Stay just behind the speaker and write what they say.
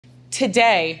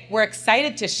Today, we're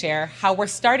excited to share how we're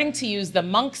starting to use the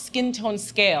Monk Skin Tone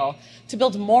Scale to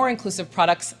build more inclusive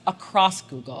products across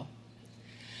Google.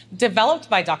 Developed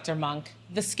by Dr. Monk,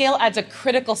 the scale adds a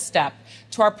critical step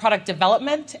to our product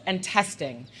development and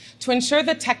testing to ensure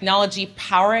the technology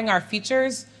powering our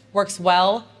features works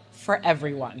well for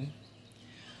everyone.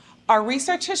 Our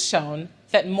research has shown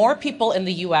that more people in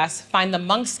the US find the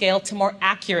Monk scale to more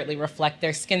accurately reflect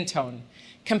their skin tone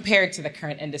compared to the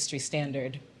current industry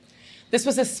standard. This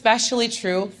was especially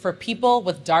true for people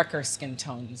with darker skin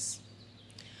tones.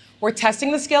 We're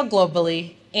testing the scale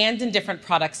globally and in different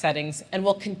product settings, and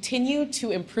we'll continue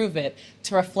to improve it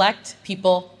to reflect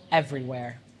people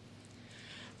everywhere.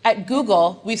 At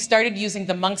Google, we've started using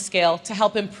the Monk scale to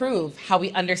help improve how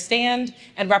we understand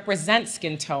and represent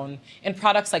skin tone in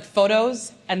products like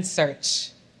photos and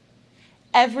search.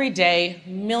 Every day,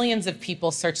 millions of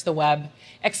people search the web,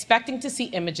 expecting to see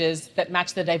images that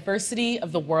match the diversity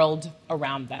of the world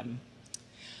around them.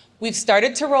 We've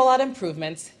started to roll out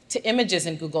improvements to images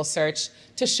in Google Search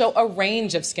to show a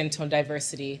range of skin tone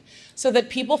diversity so that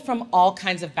people from all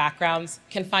kinds of backgrounds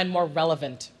can find more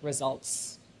relevant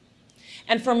results.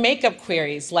 And for makeup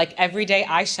queries like everyday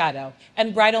eyeshadow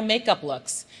and bridal makeup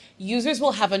looks, users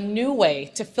will have a new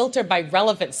way to filter by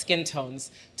relevant skin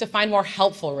tones to find more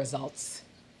helpful results.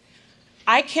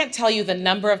 I can't tell you the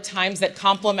number of times that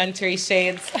complementary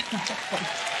shades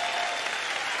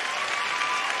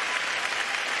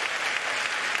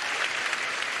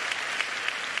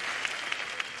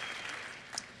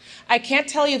I can't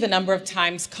tell you the number of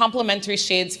times complementary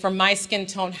shades for my skin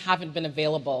tone haven't been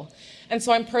available. And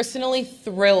so I'm personally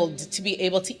thrilled to be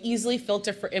able to easily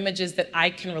filter for images that I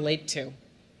can relate to.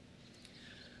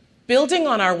 Building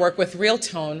on our work with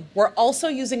Realtone, we're also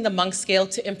using the Monk scale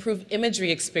to improve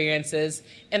imagery experiences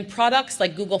in products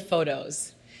like Google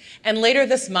Photos. And later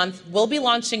this month, we'll be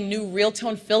launching new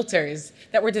Realtone filters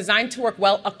that were designed to work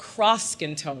well across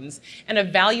skin tones and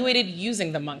evaluated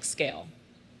using the Monk scale.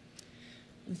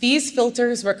 These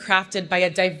filters were crafted by a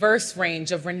diverse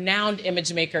range of renowned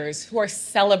image makers who are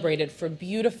celebrated for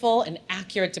beautiful and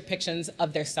accurate depictions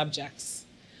of their subjects.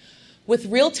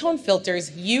 With Realtone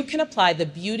filters, you can apply the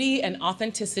beauty and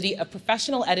authenticity of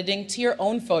professional editing to your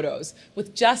own photos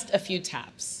with just a few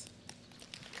taps.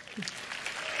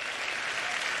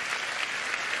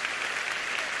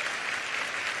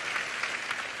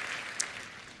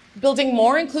 Building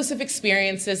more inclusive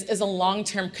experiences is a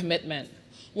long-term commitment,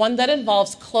 one that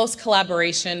involves close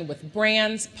collaboration with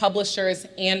brands, publishers,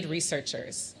 and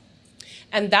researchers.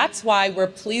 And that's why we're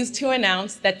pleased to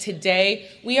announce that today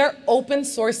we are open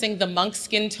sourcing the Monk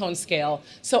Skin Tone Scale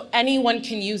so anyone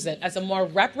can use it as a more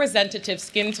representative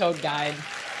skin tone guide.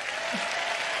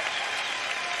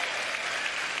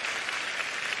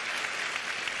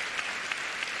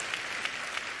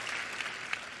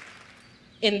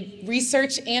 In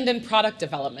research and in product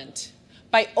development.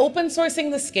 By open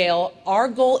sourcing the scale, our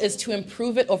goal is to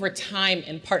improve it over time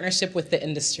in partnership with the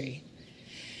industry.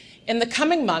 In the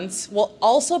coming months, we'll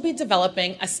also be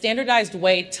developing a standardized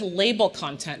way to label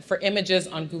content for images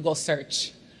on Google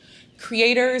Search.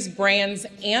 Creators, brands,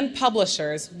 and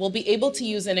publishers will be able to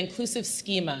use an inclusive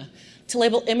schema to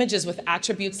label images with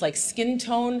attributes like skin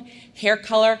tone, hair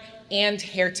color, and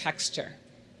hair texture.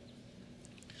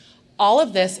 All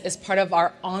of this is part of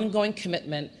our ongoing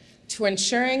commitment to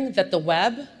ensuring that the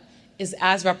web is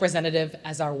as representative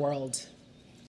as our world.